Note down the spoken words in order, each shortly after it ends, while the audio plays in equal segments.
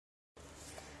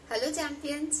Hello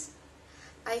champions,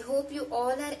 I hope you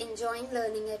all are enjoying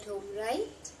learning at home,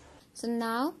 right? So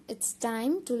now it's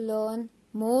time to learn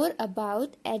more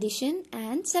about addition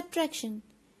and subtraction.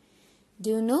 Do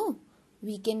you know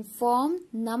we can form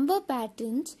number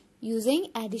patterns using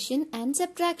addition and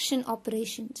subtraction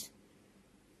operations?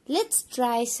 Let's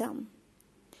try some.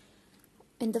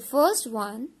 In the first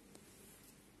one,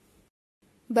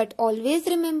 but always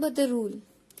remember the rule.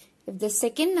 If the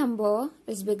second number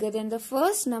is bigger than the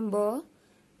first number,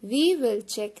 we will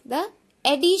check the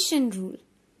addition rule.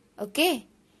 Okay?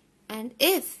 And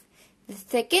if the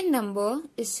second number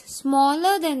is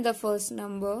smaller than the first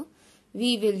number,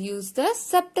 we will use the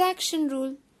subtraction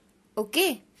rule.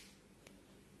 Okay?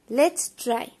 Let's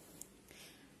try.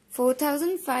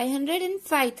 4,500 and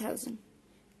 5,000.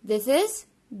 This is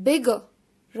bigger,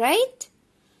 right?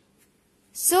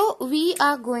 So we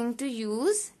are going to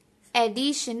use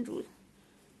addition rule.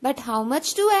 But how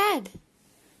much to add?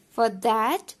 For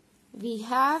that, we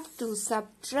have to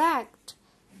subtract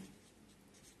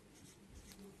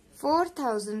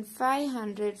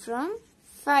 4,500 from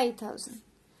 5,000.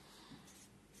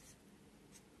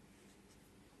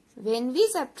 When we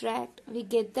subtract, we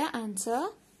get the answer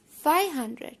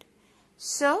 500.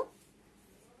 So,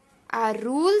 our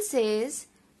rule says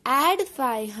add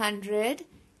 500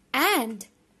 and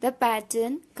the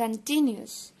pattern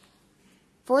continues.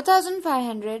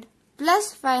 4,500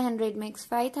 plus 500 makes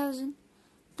 5,000,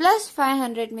 plus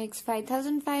 500 makes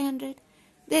 5,500,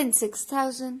 then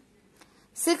 6,000.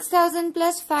 6,000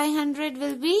 plus 500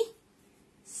 will be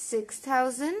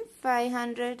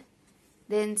 6,500,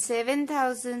 then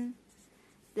 7,000,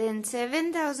 then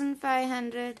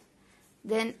 7,500,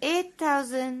 then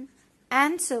 8,000,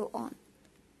 and so on.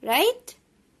 Right?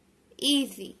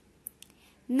 Easy.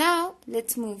 Now,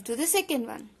 let's move to the second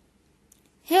one.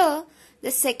 Here,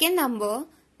 the second number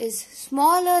is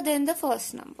smaller than the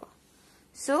first number.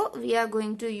 So, we are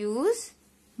going to use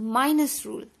minus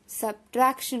rule,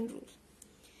 subtraction rule.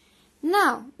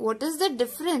 Now, what is the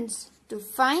difference? To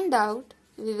find out,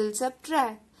 we will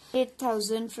subtract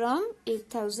 8,000 from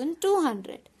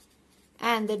 8,200.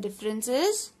 And the difference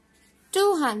is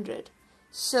 200.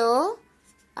 So,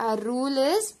 our rule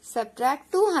is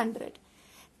subtract 200.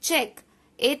 Check.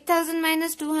 8,000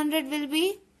 minus 200 will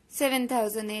be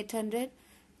 7,800.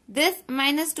 This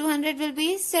minus 200 will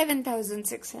be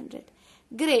 7,600.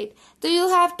 Great. So you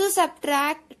have to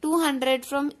subtract 200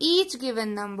 from each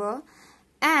given number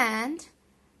and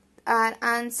our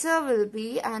answer will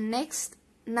be, our next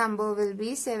number will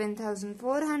be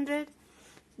 7,400,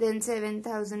 then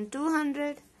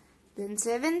 7,200, then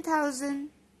 7,000,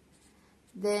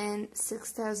 then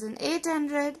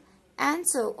 6,800 and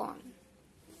so on.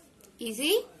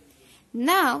 Easy?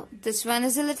 Now, this one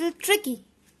is a little tricky.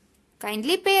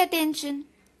 Kindly pay attention.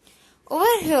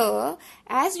 Over here,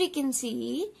 as we can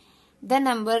see, the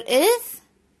number is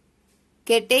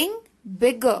getting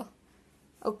bigger.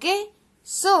 Okay?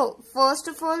 So, first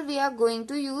of all, we are going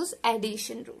to use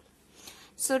addition rule.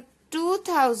 So,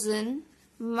 2,000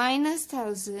 minus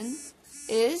 1,000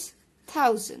 is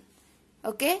 1,000.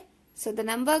 Okay? So, the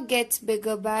number gets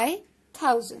bigger by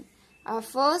 1,000. Our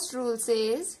first rule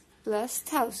says plus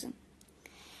 1,000.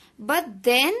 But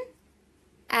then,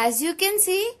 as you can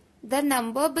see, the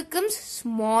number becomes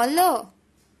smaller,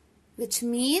 which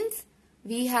means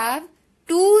we have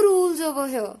two rules over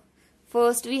here.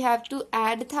 First, we have to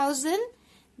add 1,000,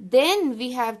 then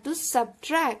we have to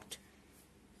subtract.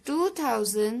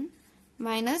 2,000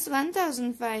 minus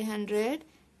 1,500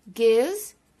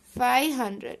 gives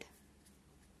 500.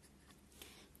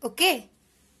 Okay,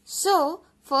 so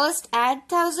first add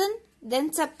 1,000,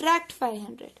 then subtract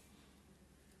 500.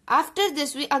 After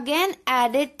this, we again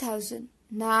added 1,000.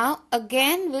 Now,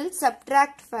 again we'll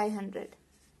subtract 500.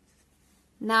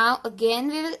 Now, again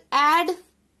we will add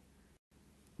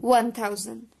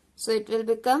 1,000. So, it will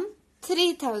become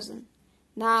 3,000.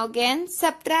 Now, again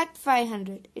subtract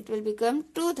 500. It will become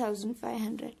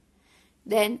 2,500.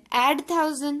 Then, add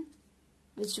 1,000,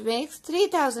 which makes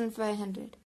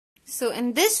 3,500. So,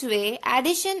 in this way,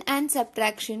 addition and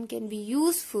subtraction can be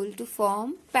useful to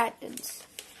form patterns.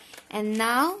 And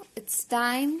now it's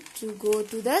time to go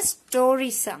to the story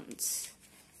sums.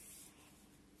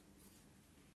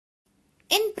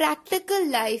 In practical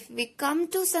life, we come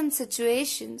to some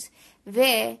situations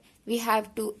where we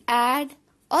have to add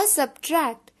or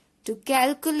subtract to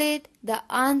calculate the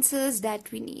answers that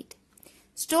we need.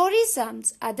 Story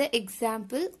sums are the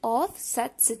example of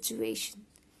such situation.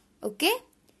 Okay?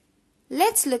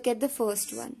 Let's look at the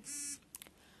first one.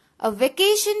 A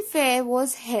vacation fair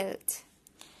was held.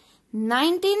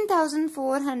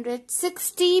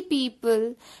 19,460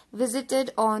 people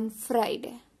visited on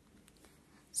Friday.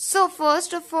 So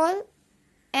first of all,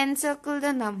 encircle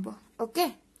the number.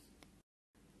 Okay.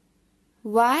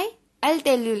 Why? I'll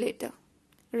tell you later.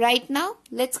 Right now,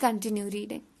 let's continue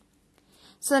reading.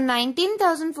 So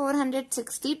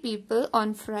 19,460 people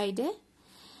on Friday.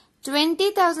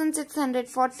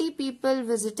 20,640 people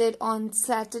visited on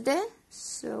Saturday.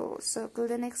 So circle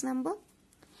the next number.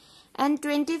 And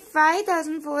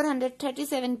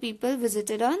 25,437 people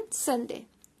visited on Sunday.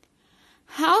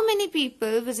 How many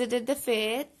people visited the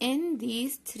fair in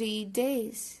these 3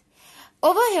 days?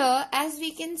 Over here, as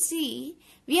we can see,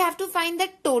 we have to find the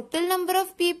total number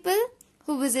of people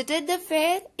who visited the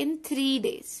fair in 3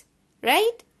 days.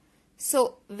 Right?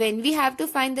 So, when we have to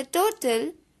find the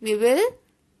total, we will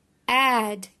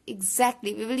add.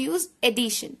 Exactly. We will use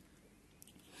addition.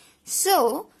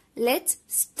 So, let's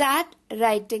start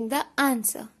writing the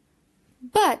answer.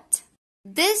 But,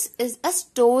 this is a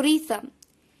story sum.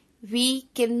 We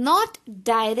cannot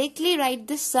directly write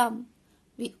the sum.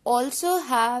 We also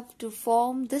have to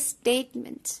form the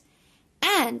statements.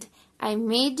 And I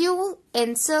made you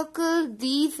encircle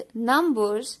these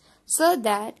numbers so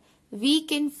that we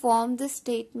can form the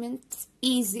statements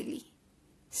easily.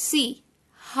 See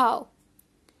how.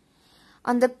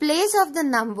 On the place of the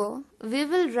number, we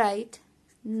will write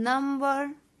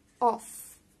number of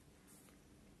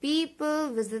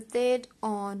people visited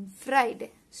on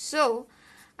Friday. So,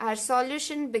 our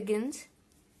solution begins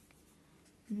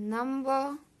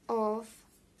number of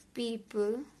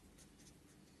people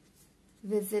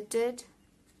visited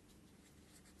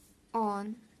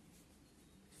on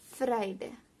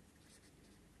Friday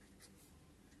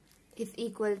is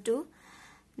equal to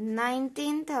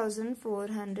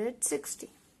 19,460.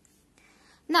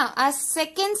 Now, our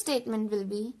second statement will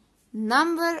be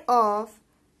number of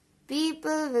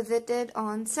people visited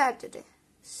on Saturday.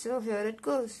 So, here it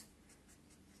goes.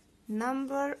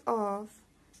 Number of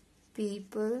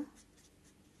people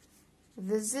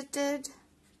visited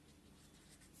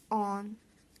on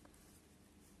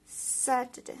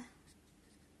Saturday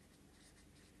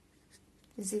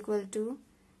is equal to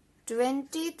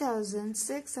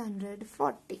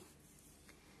 20,640.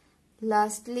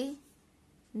 Lastly,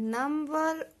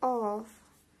 number of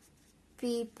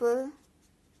people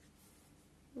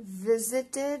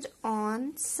visited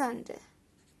on Sunday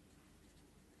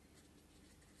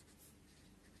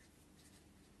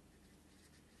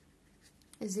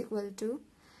is equal to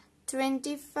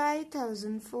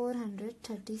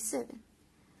 25,437.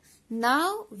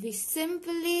 Now we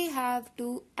simply have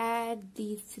to add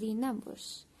these three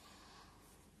numbers.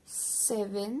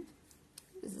 0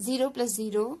 plus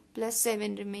 0 plus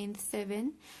 7 remains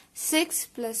 7. 6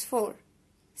 plus 4.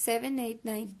 7, 8,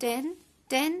 9, 10.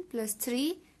 10 plus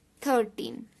 3,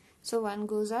 13. So 1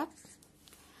 goes up.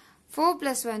 4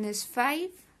 plus 1 is 5.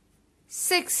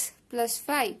 6 plus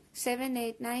 5. 7,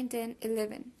 8, 9, 10,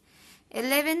 11.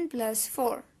 11 plus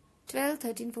 4. 12,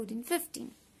 13, 14,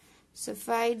 15. So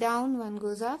 5 down, 1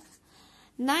 goes up.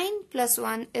 9 plus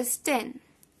 1 is 10.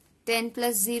 10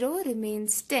 plus 0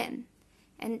 remains 10.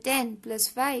 And 10 plus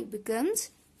 5 becomes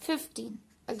 15.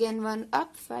 Again 1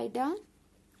 up, 5 down.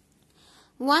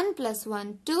 1 plus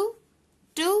 1, 2.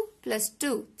 2 plus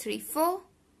 2, 3, 4.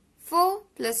 4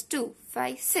 plus 2,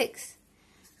 5, 6.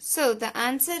 So the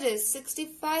answer is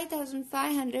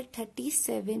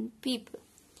 65,537 people.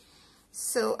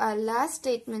 So our last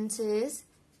statement is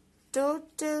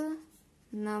total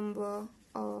number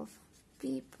of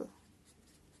people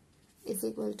is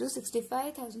equal to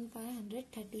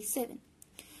 65,537.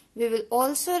 We will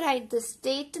also write the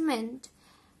statement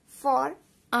for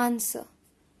answer.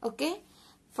 Okay?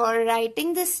 For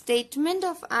writing the statement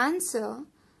of answer,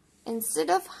 instead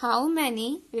of how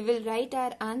many, we will write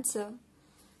our answer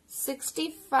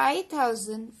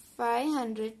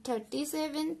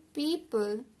 65,537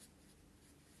 people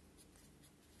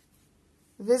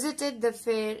visited the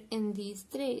fair in these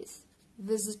days.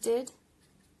 Visited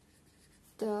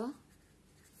the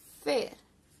fair.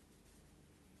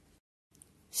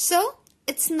 So,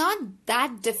 it's not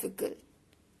that difficult.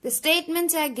 The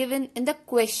statements are given in the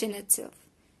question itself.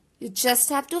 You just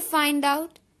have to find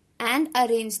out and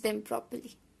arrange them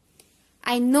properly.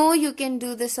 I know you can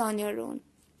do this on your own.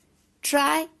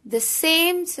 Try the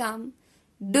same sum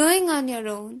doing on your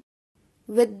own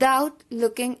without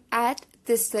looking at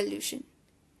this solution.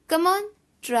 Come on,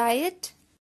 try it.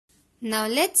 Now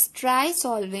let's try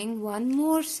solving one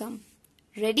more sum.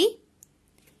 Ready?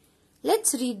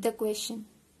 Let's read the question.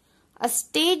 A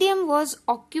stadium was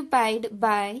occupied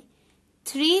by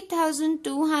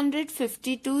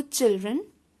 3,252 children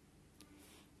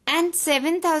and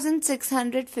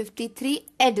 7,653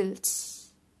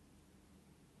 adults.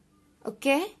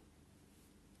 Okay?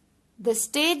 The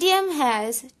stadium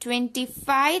has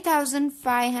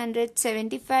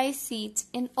 25,575 seats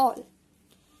in all.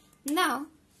 Now,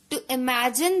 to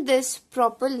imagine this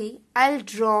properly, I'll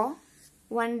draw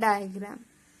one diagram.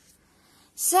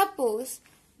 Suppose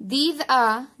these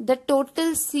are the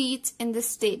total seats in the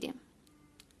stadium.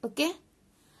 Okay?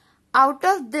 Out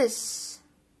of this,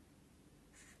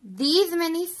 these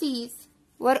many seats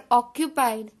were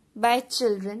occupied by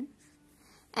children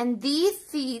and these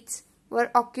seats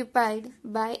were occupied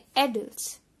by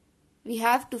adults. We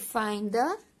have to find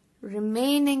the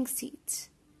remaining seats.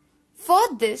 For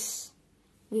this,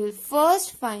 we will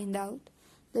first find out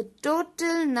the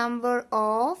total number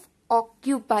of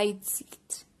occupied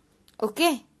seats.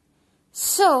 Okay?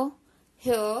 So,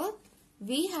 here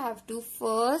we have to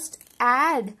first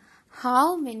add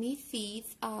how many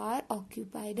seats are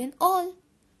occupied in all.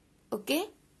 Okay?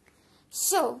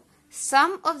 So,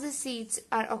 some of the seats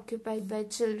are occupied by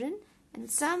children and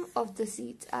some of the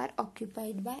seats are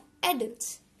occupied by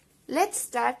adults. Let's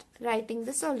start writing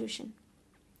the solution.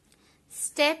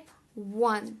 Step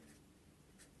 1.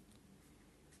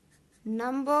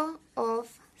 Number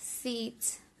of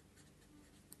seats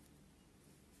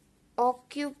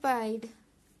occupied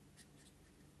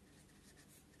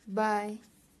by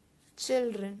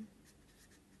children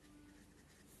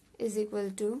is equal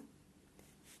to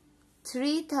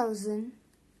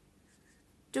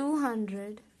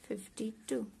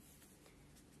 3,252.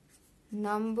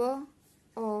 Number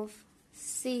of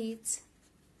seats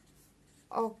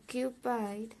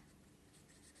occupied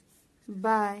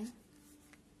by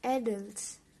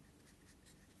adults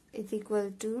is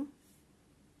equal to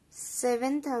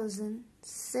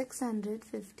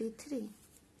 7,653.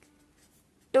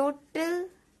 Total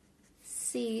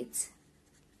seats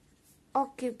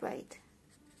occupied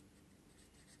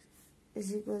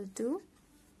is equal to,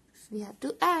 we have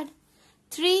to add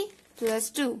 3 plus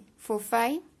 2 for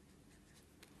 5,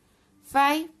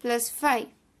 5 plus 5,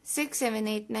 6, 7,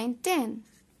 8, 9, 10.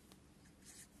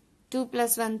 2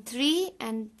 plus 1, 3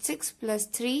 and 6 plus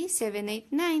 3, 7,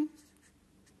 8, 9.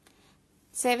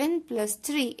 7 plus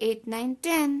 3, 8, 9,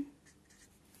 10.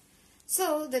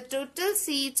 So, the total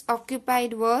seats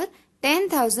occupied were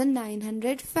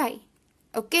 10,905.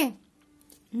 Okay.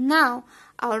 Now,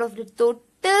 out of the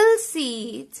total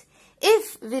seats,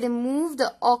 if we remove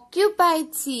the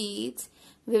occupied seats,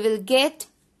 we will get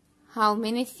how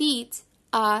many seats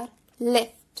are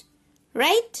left.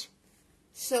 Right?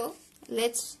 So,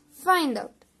 let's find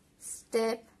out.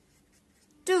 Step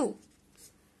 2.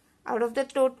 Out of the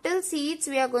total seats,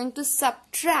 we are going to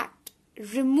subtract,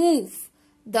 remove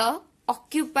the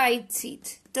occupied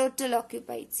seats, total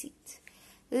occupied seats.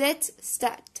 Let's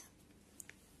start.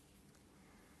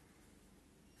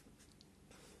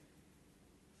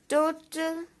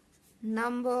 Total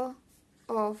number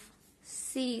of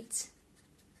seats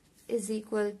is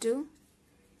equal to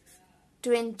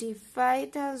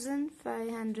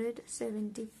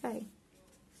 25,575.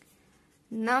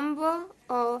 Number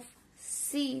of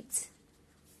seats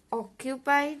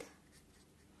occupied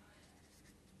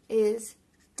is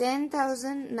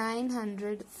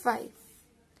 10,905.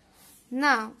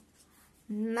 Now,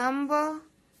 number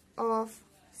of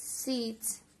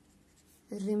seats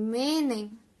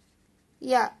remaining,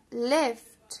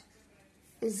 left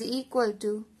is equal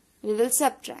to, we will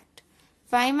subtract.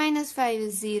 5 minus 5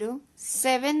 is 0.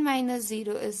 7 minus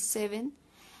 0 is 7.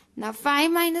 Now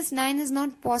 5 minus 9 is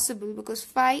not possible because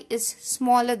 5 is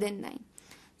smaller than 9.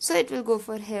 So it will go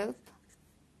for help.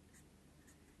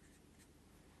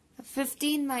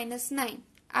 15 minus 9.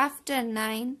 After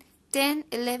 9, 10,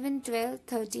 11, 12,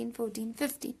 13, 14,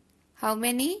 15. How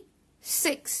many?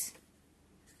 6.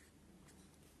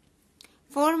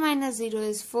 4 minus 0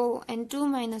 is 4 and 2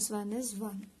 minus 1 is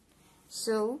 1.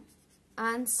 So,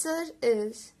 answer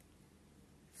is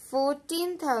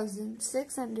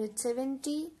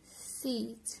 14,670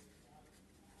 seats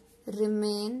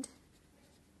remained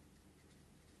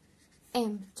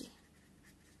empty.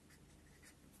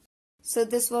 So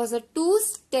this was a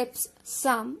 2-step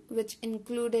sum which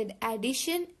included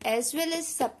addition as well as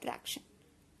subtraction.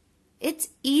 It's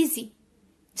easy.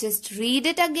 Just read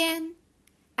it again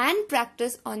and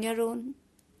practice on your own.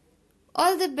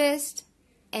 All the best.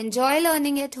 Enjoy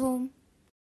learning at home.